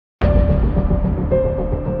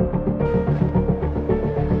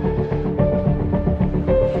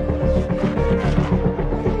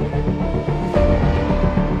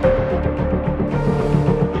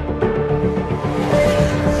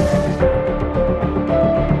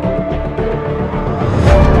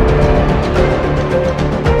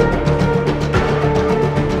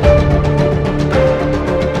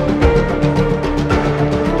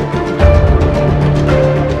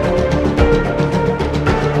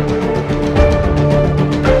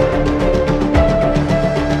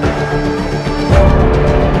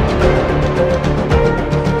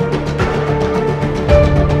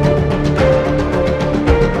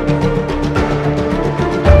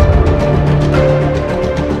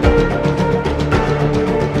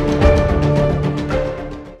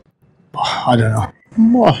I don't know.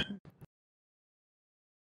 Well,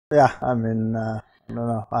 yeah, I mean, I don't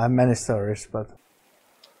know. I have many stories, but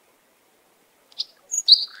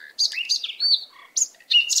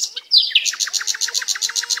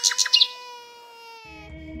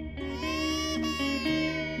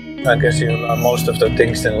I guess you learn most of the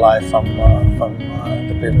things in life from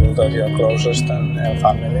the people that you're closest and your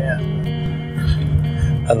family,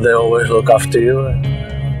 and they always look after you and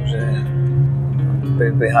be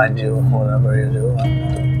behind you whatever you do.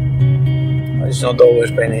 And, it's not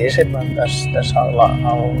always been easy, but that's how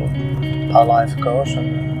life goes,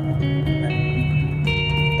 and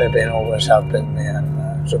they've been always helping me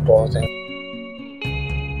and supporting.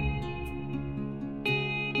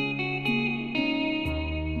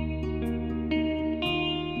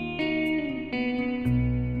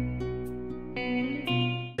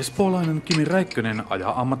 Espoolainen Kimi Räikkönen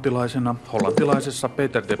ajaa ammattilaisena hollantilaisessa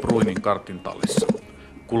Peter de Bruynin kartingtallissa.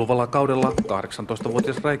 Kuluvalla kaudella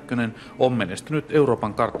 18-vuotias Räikkönen on menestynyt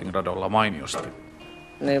Euroopan kartingradoilla mainiosti.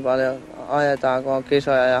 Niin paljon ajetaan, kun on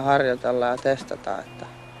kisoja ja harjoitellaan ja testataan, että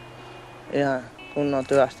ihan kunnon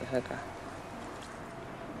työstä sekä.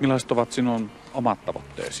 Millaiset ovat sinun omat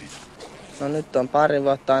tavoitteesi? No nyt on pari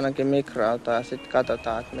vuotta ainakin mikroautoa ja sitten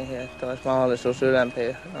katsotaan, että mihin että olisi mahdollisuus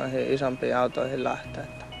ylempiin, noihin isompiin autoihin lähteä.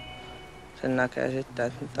 Sen näkee sitten,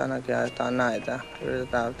 että nyt ainakin ajetaan näitä ja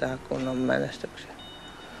yritetään tehdä kunnon menestyksiä.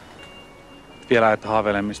 Vielä et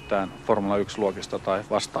haaveile mistään Formula 1-luokista tai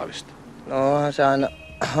vastaavista? No onhan se aina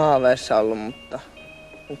haaveissa ollut, mutta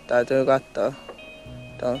nyt täytyy katsoa,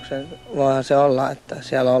 että voihan se olla, että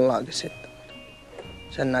siellä ollaankin sitten.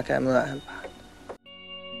 Sen näkee myöhempään.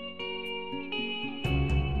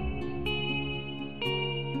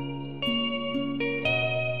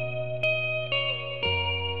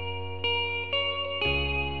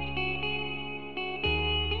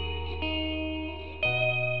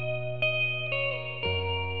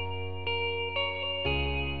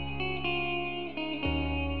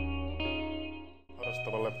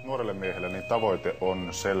 Nuorelle miehelle niin tavoite on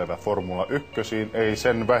selvä. Formula 1, ei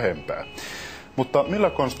sen vähempää. Mutta millä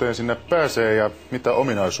konstein sinne pääsee ja mitä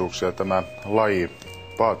ominaisuuksia tämä laji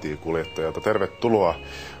vaatii kuljettajalta? Tervetuloa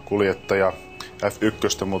kuljettaja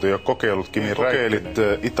F1, mutta jo kokeillut Kimi Räikkönen.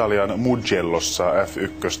 Kokeilit Italian Mugellossa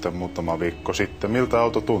F1 muutama viikko sitten. Miltä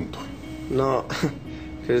auto tuntui? No,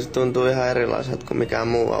 kyllä se tuntuu ihan erilaiselta kuin mikään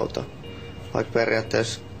muu auto. Vaikka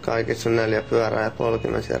periaatteessa kaikissa on 4 pyörää ja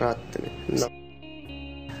polkimet ja ratti. Niin no.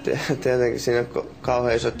 Tietenkin siinä on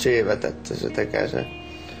kauhean isot siivet, että se tekee se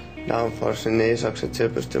downforce niin isoksi, että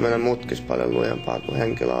sillä pystyy mennä mutkissa paljon lujempaa kuin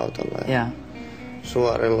henkilöautolla. Ja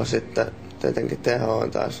suorilla sitten tietenkin teho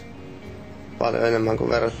on taas paljon enemmän kuin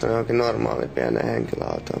verrattuna johonkin normaaliin pieneen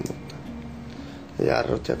henkilöautoon, mutta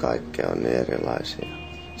jarrut ja kaikki on niin erilaisia.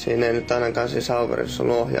 Siinä ei nyt ainakaan siinä Sauberissa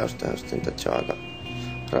ollut ohjaustehosta, että se on aika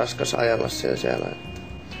raskas ajalla siellä.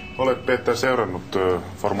 Olet, Peter, seurannut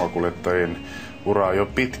formulakuljettajien uraa jo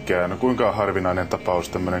pitkään. No, kuinka harvinainen tapaus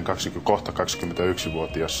tämmöinen kohta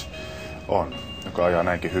 21-vuotias on, joka ajaa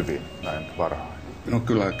näinkin hyvin, näin varhain? No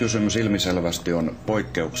kyllä kysymys ilmiselvästi on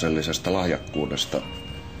poikkeuksellisesta lahjakkuudesta.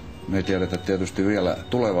 Me ei tiedetä tietysti vielä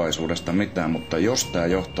tulevaisuudesta mitään, mutta jos tämä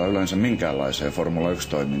johtaa yleensä minkäänlaiseen Formula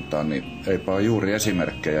 1-toimintaan, niin eipä ole juuri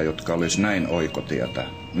esimerkkejä, jotka olisi näin oikotietä,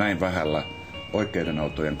 näin vähällä oikeiden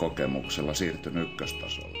autojen kokemuksella siirtynyt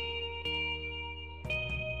ykköstasolle.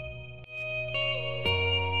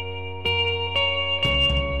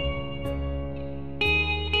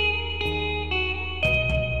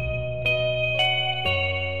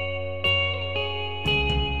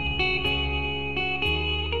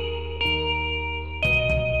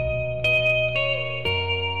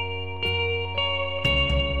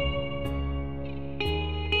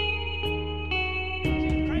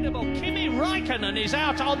 Kimi Räikkönen is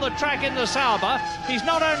out on the track in the Sauber. He's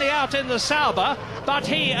not only out in the Sauber, but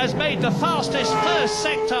he has made the fastest first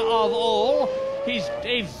sector of all. He's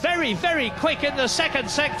very, very quick in the second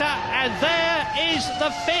sector, and there is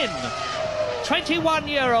the Finn.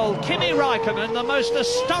 21-year-old Kimi Räikkönen, the most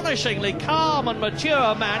astonishingly calm and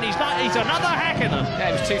mature man. He's another Häkkinen. Yeah,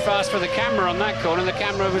 he was too fast for the camera on that corner. The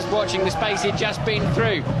camera was watching the space he'd just been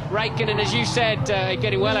through. Räikkönen, as you said,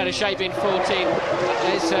 getting well out of shape in 14.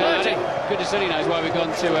 Goodness only knows why we've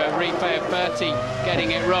gone to a replay of Bertie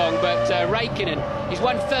getting it wrong. But Räikkönen, he's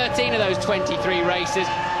won 13 of those 23 races.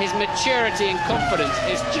 his maturity and confidence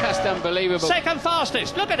is just unbelievable. Second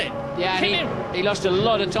fastest, look at it. Yeah, and he lost a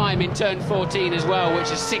lot of time in turn 14 as well, which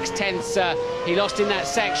is 6/10 he lost in that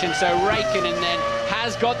section. So Raikkonen then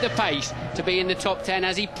has got the pace to be in the top 10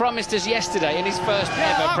 as he promised us yesterday in his first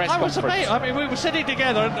ever press conference. I mean, we were sitting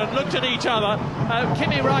together and looked at each other.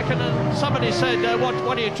 Kimi Räikkönen, somebody said,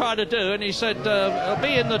 what are you trying to do? And he said,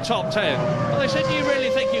 be in the top 10. And they said, do you really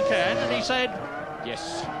think you can? And he said,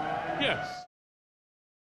 yes. Yes.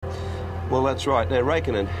 Well, that's right. Now,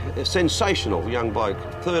 Raikkonen, a sensational young bloke,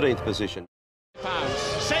 13th position.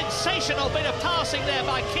 Sensational bit of passing there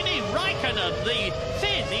by Kimi Räikkönen, the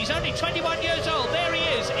Finn. He's only 21 years old. There he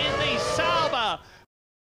is in the Sauber.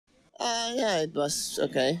 Yeah, it was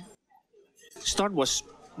okay. Start was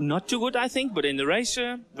not too good, I think, but in the race,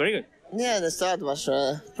 very good. Yeah, the start was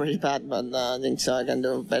pretty bad, but I think so I can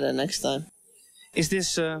do better next time. Is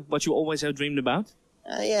this what you always have dreamed about?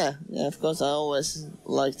 Yeah, of course. I always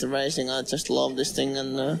liked the racing. I just love this thing,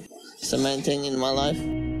 and it's the main thing in my life.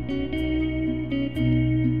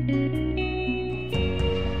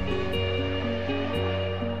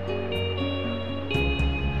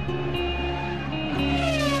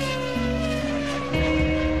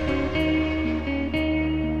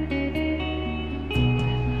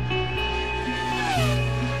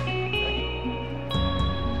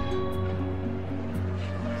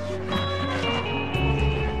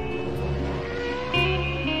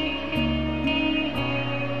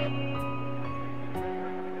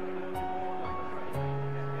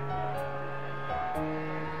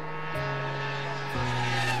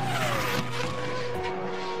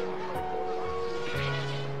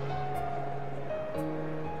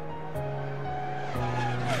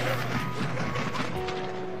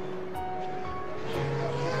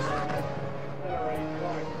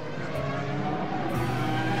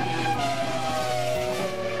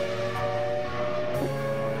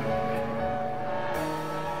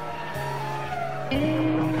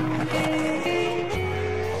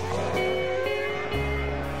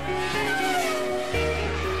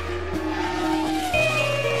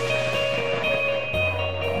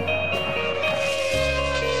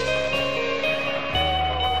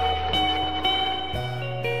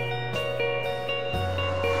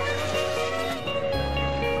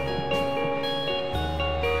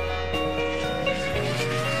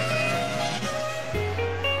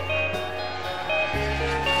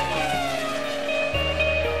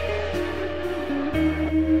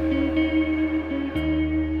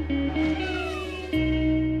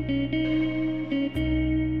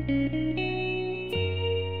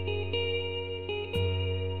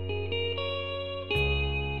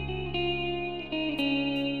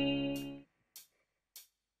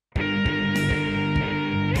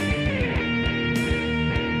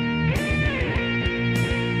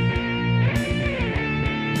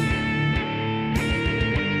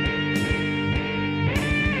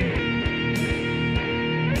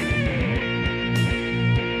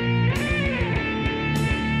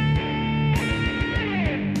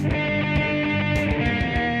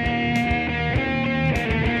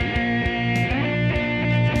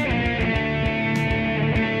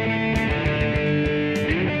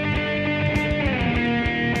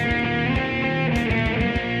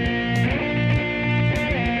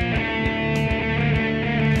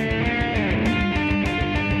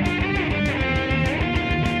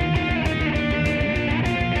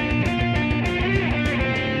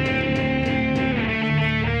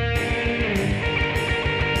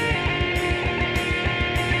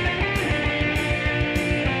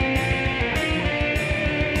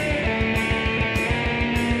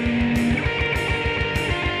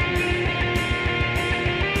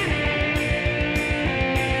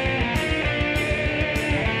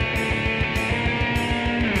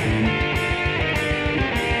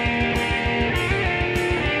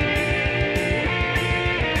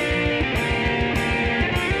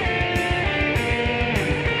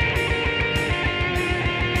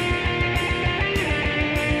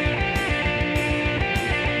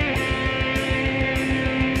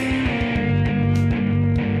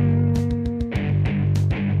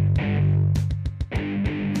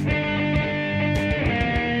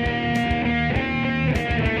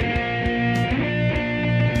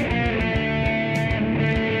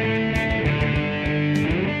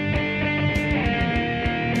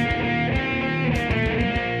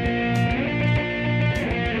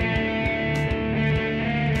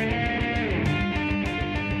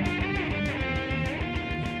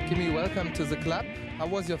 welcome to the club. How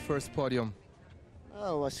was your first podium?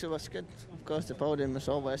 Oh, it was good. Of course, the podium is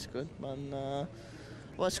always good, but it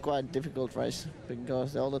was quite a difficult race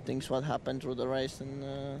because all the things what happened through the race,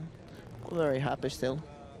 and very happy still.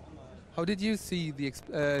 How did you see the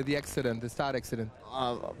accident, the start accident?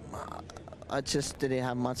 I just didn't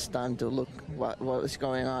have much time to look what was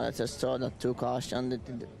going on. I just saw that two cars shunted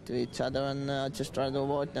to each other, and I just tried to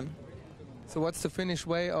avoid them. So what's the Finnish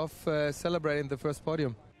way of celebrating the first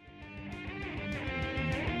podium?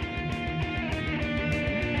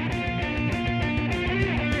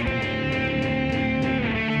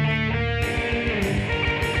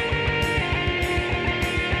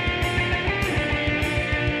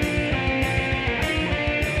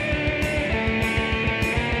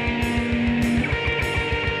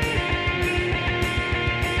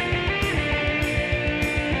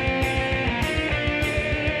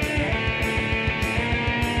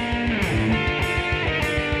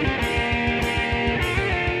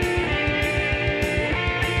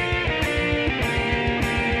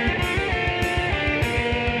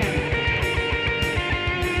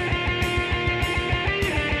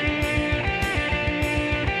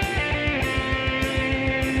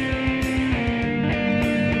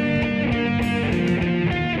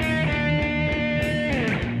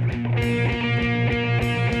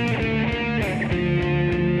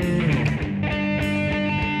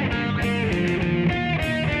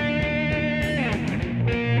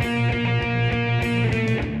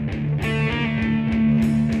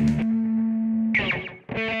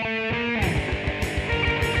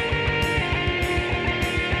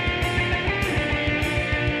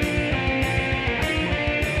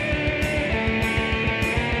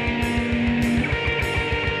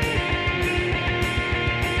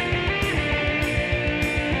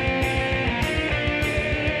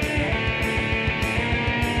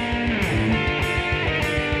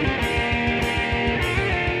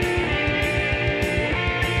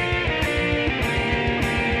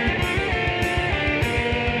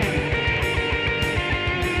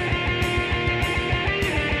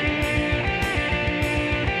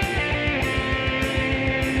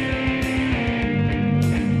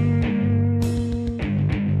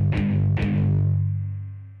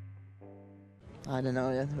 I don't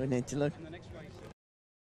know yet, we need to look.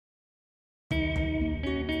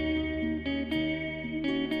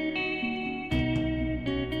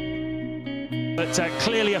 But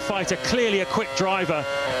clearly a fighter, clearly a quick driver,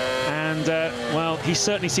 and well, he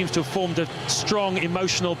certainly seems to have formed a strong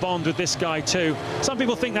emotional bond with this guy too. Some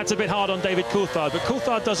people think that's a bit hard on David Coulthard, but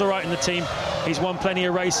Coulthard does all right in the team. He's won plenty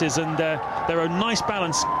of races, and they're a nice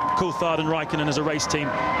balance, Coulthard and Raikkonen as a race team.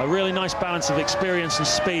 A really nice balance of experience and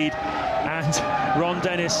speed, and Ron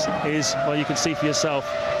Dennis is, well, you can see for yourself,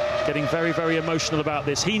 getting very, very emotional about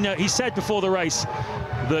this. He said before the race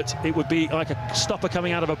that it would be like a stopper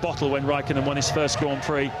coming out of a bottle when Raikkonen won his first Grand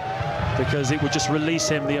Prix, because it would just release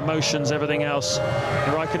him, the emotions, everything else.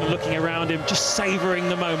 And Raikkonen looking around him, just savouring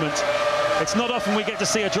the moment. It's not often we get to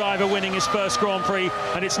see a driver winning his first Grand Prix,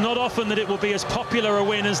 and it's not often that it will be as popular a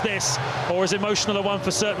win as this, or as emotional a one for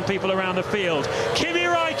certain people around the field. Kimi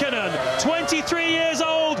Räikkönen, 23 years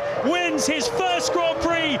old, wins his first Grand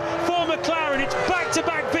Prix for McLaren. It's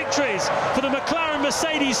back-to-back victories for the McLaren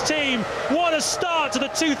Mercedes team. What a start to the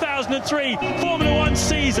 2003 Formula One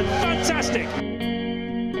season. Fantastic.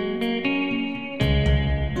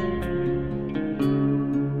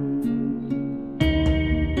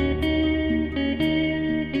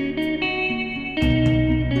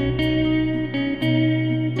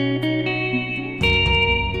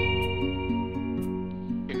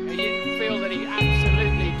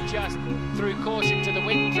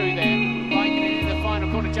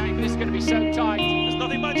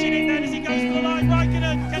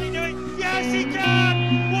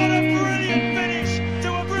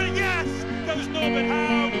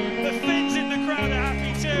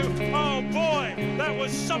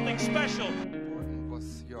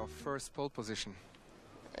 First pole position.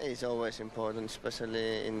 It's always important,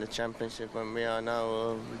 especially in the championship when we are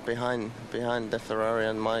now behind the Ferrari,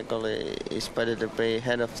 and my goal is better to be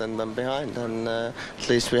ahead of them than behind, and at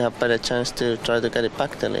least we have better chance to try to get it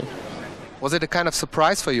back the lead. Was it a kind of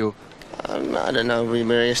surprise for you? I don't know, we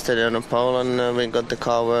were yesterday on a pole, and we got the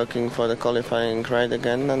car working for the qualifying great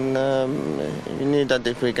again, and we knew that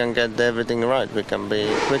if we can get everything right we can be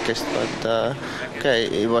quickest, but okay,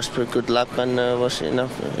 it was a pretty good lap and was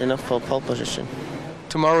enough for pole position.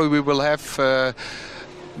 Tomorrow we will have the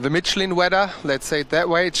Michelin weather, let's say it that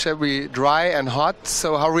way. It shall be dry and hot,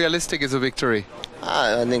 so how realistic is a victory?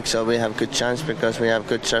 I think so. We have good chance because we have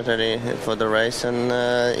good strategy for the race, and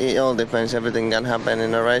it all depends. Everything can happen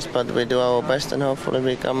in a race, but we do our best and hopefully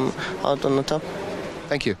we come out on the top.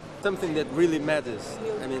 Thank you. Something that really matters.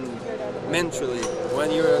 I mean, mentally,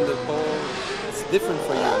 when you're on the pole, it's different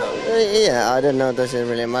for you now? Yeah, I don't know, doesn't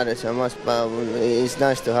really matter so much, but it's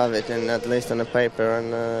nice to have it, and at least on the paper,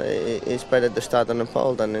 and it's better to start on the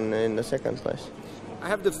pole than in the second place. I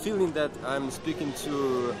have the feeling that I'm speaking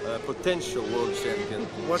to a potential world champion.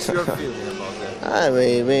 What's your feeling about that?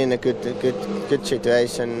 We're in a good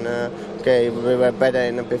situation. Okay, we were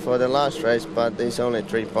better before the last race, but it's only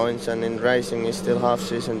 3 points, and in racing it's still half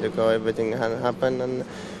season to go. Everything can happen, and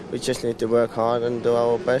we just need to work hard and do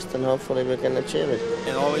our best, and hopefully we can achieve it.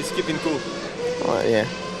 And always keeping cool. Oh, yeah.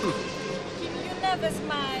 You never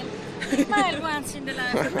smile. Smile once in the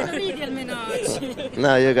life. Norwegian Minaj.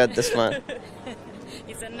 No, you got the smile.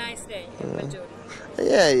 It's a nice day.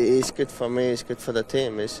 Yeah, it's good for me, it's good for the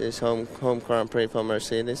team. It's home Grand Prix for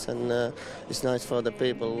Mercedes, and it's nice for the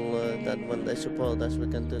people that when they support us, we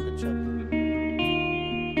can do a good job.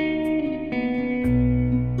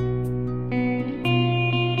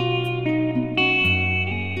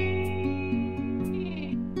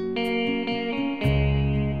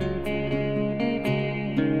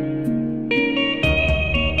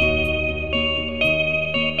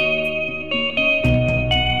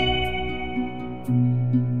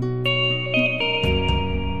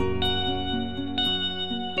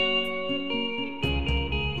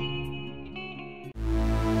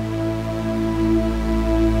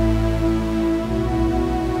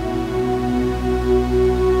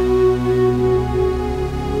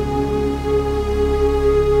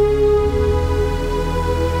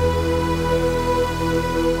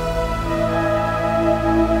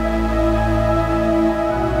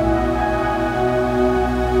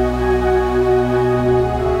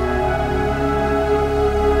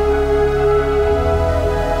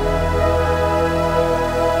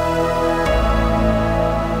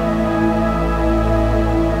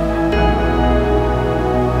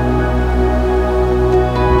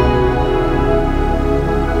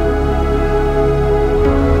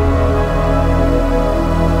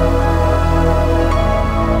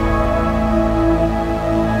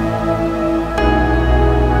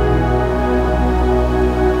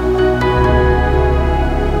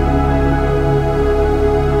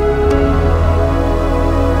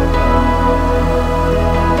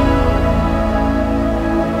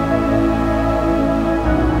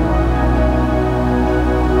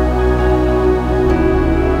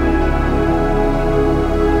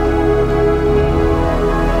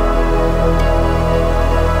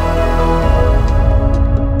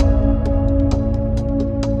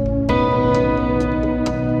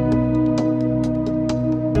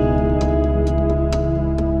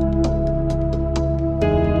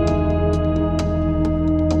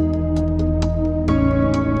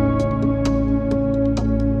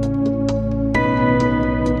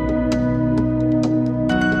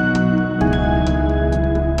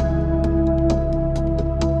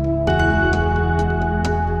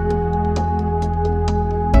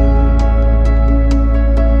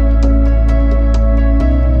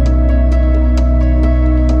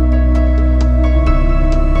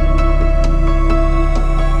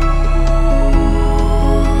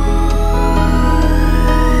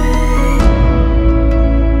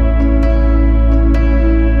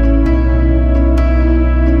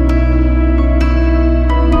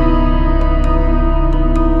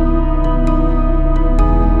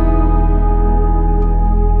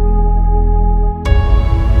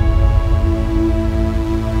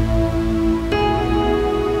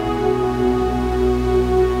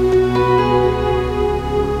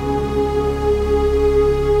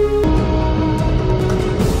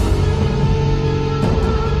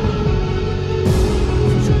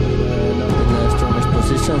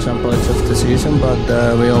 season,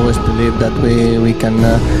 but we always believe that we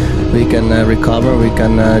can recover, we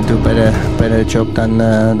can do better job than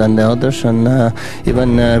the others, and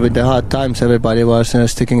even with the hard times, everybody was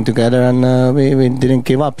sticking together, and we didn't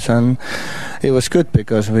give up. And it was good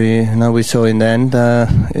because we saw in the end,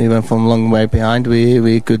 even from long way behind,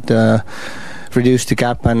 we could reduce the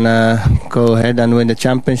gap and go ahead and win the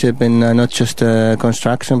championship in not just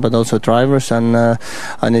construction but also drivers, and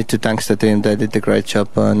I need to thank the team. They did a great job,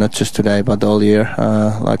 not just today but all year.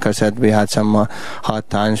 Like I said, we had some hard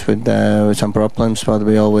times with some problems, but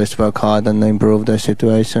we always work hard and improve the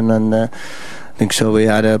situation, and I think so we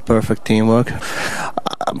had a perfect teamwork.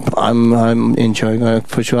 I'm enjoying,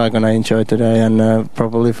 for sure I'm gonna enjoy today, and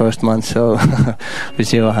probably first month, so we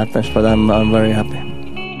see what happens, but I'm very happy.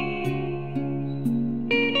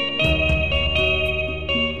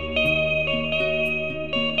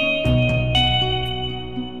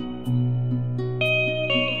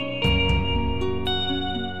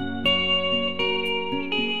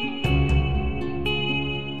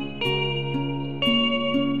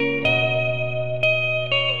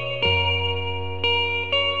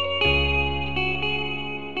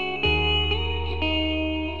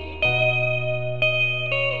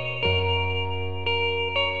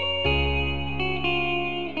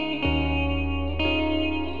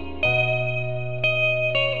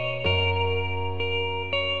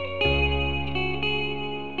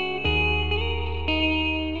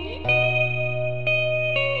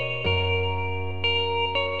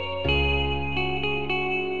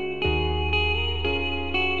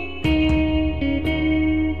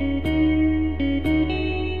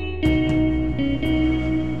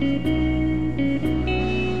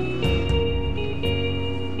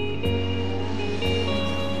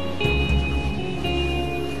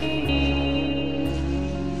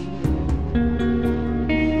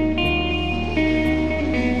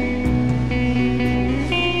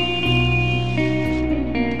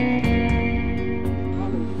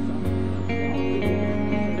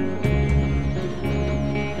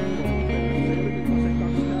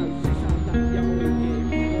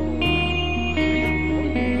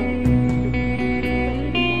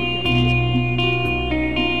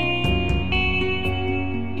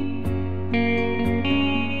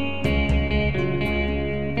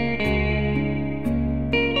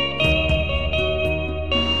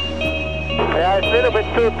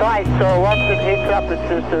 white, so once it heats up, it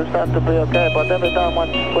starts to be okay. But every time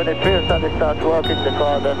when it feels that it starts working the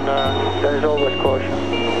car, then there is always caution.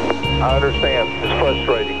 I understand. It's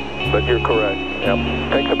frustrating, but you're correct. Yep.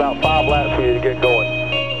 Takes about 5 laps for you to get going.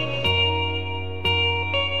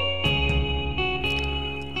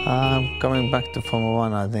 Coming back to Formula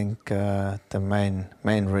One, I think the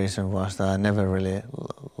main reason was that I never really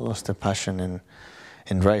lost the passion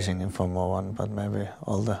in racing in Formula One, but maybe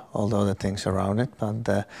all the other things around it.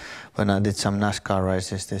 But when I did some NASCAR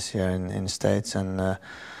races this year in States, and I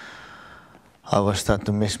was starting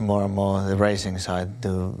to miss more and more the racing side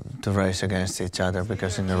to race against each other,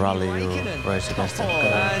 because in the rally you race against the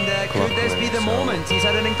and could this be the moment? He's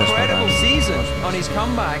had an incredible season on his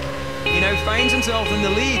comeback. He now finds himself in the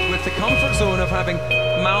lead with the comfort zone of having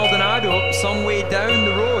Maldonado some way down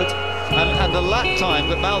the road. And the lap time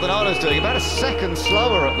that Maldonado's doing, about a second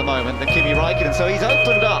slower at the moment than Kimi Räikkönen, so he's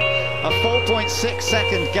opened up a 4.6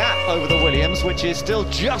 second gap over the Williams, which is still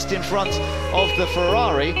just in front of the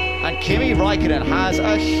Ferrari, and Kimi Räikkönen has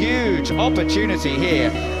a huge opportunity here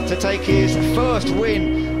to take his first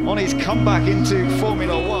win on his comeback into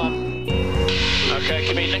Formula One. Okay,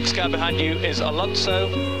 Kimi, next car behind you is Alonso.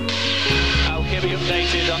 I'll keep you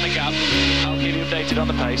updated on the gap. I'll keep you updated on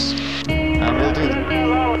the pace. And we'll do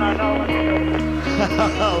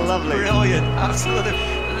lovely. Brilliant, absolutely.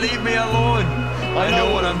 Leave me alone. I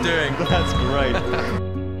know what I'm doing. That's great.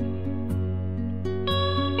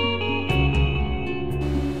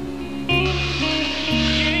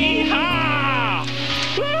 Yeehaw!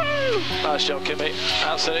 Woo! Nice job, Kimi.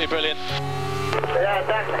 Absolutely brilliant. Yeah,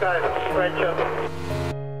 thanks guys. Great job.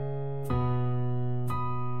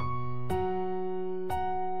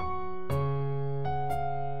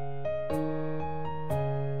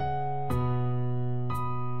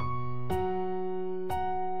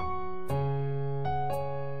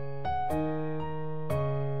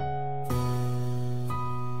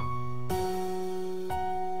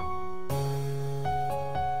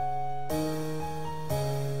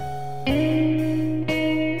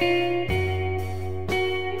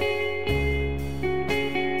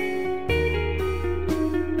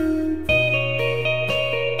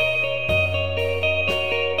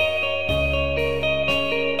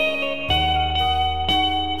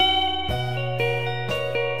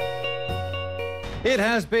 It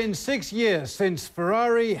has been 6 years since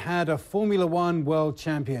Ferrari had a Formula One world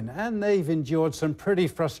champion, and they've endured some pretty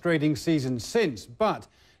frustrating seasons since. But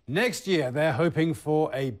next year, they're hoping for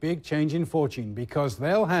a big change in fortune, because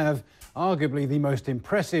they'll have arguably the most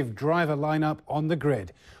impressive driver lineup on the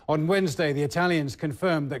grid. On Wednesday, the Italians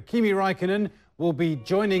confirmed that Kimi Räikkönen will be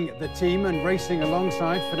joining the team and racing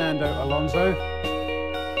alongside Fernando Alonso.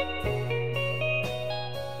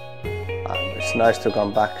 It's nice to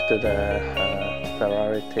come back to the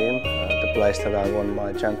Ferrari team, the place that I won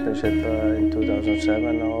my championship in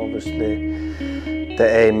 2007. Obviously, the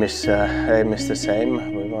aim is the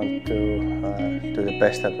same. We want to do the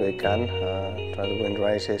best that we can, try to win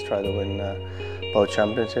races, try to win both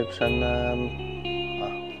championships, and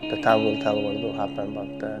the time will tell what will happen.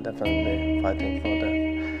 But definitely fighting for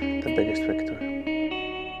the biggest victory.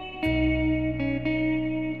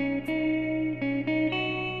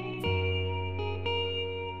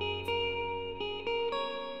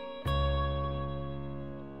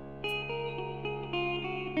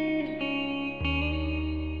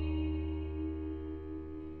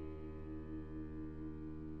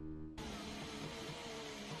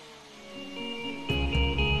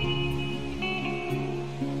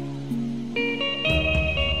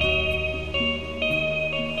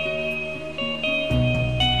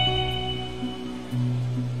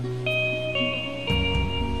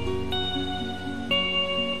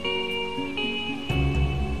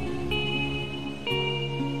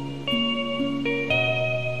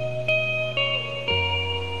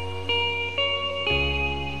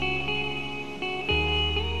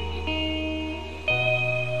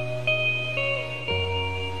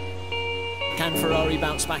 Can Ferrari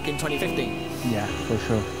bounce back in 2015? Yeah, for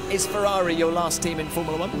sure. Is Ferrari your last team in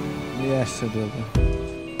Formula One? Yes, it will be.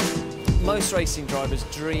 Most racing drivers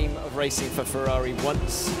dream of racing for Ferrari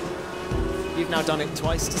once. You've now done it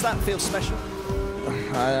twice. Does that feel special?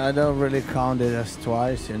 I don't really count it as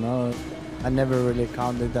twice, you know. I never really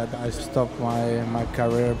counted that I stopped my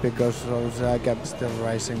career, because obviously I kept still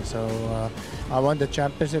racing. So I won the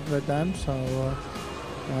championship with them, so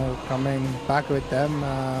coming back with them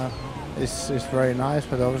is very nice,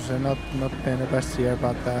 but obviously not been the best year,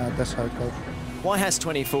 but that's how it goes. Why has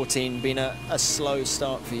 2014 been a slow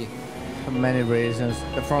start for you? many reasons.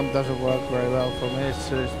 The front doesn't work very well for me. It's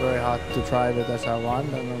very hard to drive it as I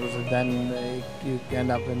want, and obviously then you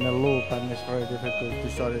end up in a loop, and it's very difficult to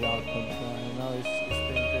sort it out. But you know, it's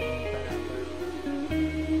been getting better.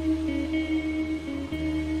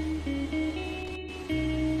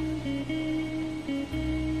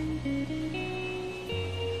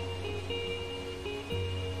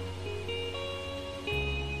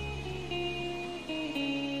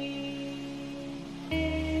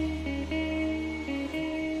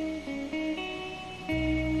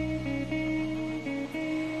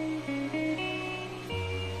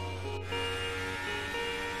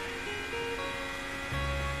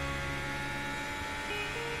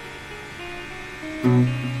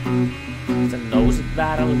 Sä nousit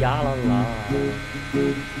väärällä jalalla,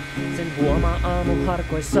 sen huomaa aamun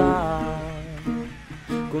harkoissaan,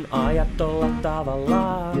 kun ajat tolla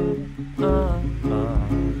tavallaan.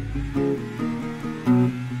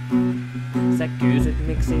 Sä kysyt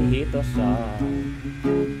miksi hitossa,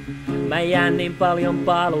 mä jään niin paljon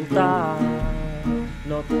palulta,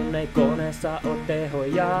 no kun ei koneessa oo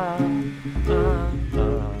tehoja.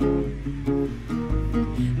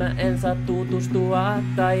 Mä en saa tutustua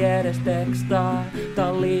tai edes tekstaa,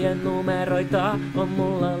 tallien numeroita on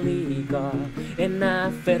mulla liikaa. En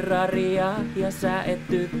näe Ferraria ja sä et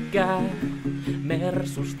tykkää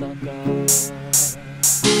Mersustakaan.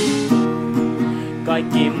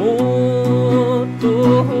 Kaikki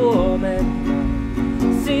muuttuu huomenna,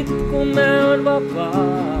 sit kun mä oon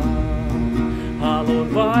vapaa.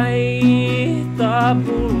 Haluun vaihtaa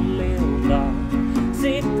pullilta,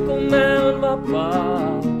 sit kun mä oon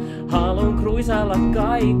vapaa. Haluun kruisailla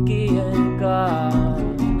kaikkien kaa,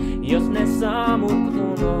 jos ne saa mut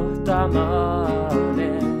unohtamaan,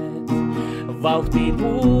 et vauhti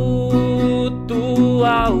puuttuu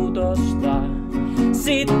autosta,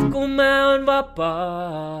 sit kun mä oon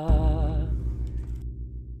vapaa.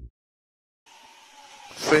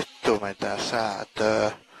 Vittu mitä säätöö.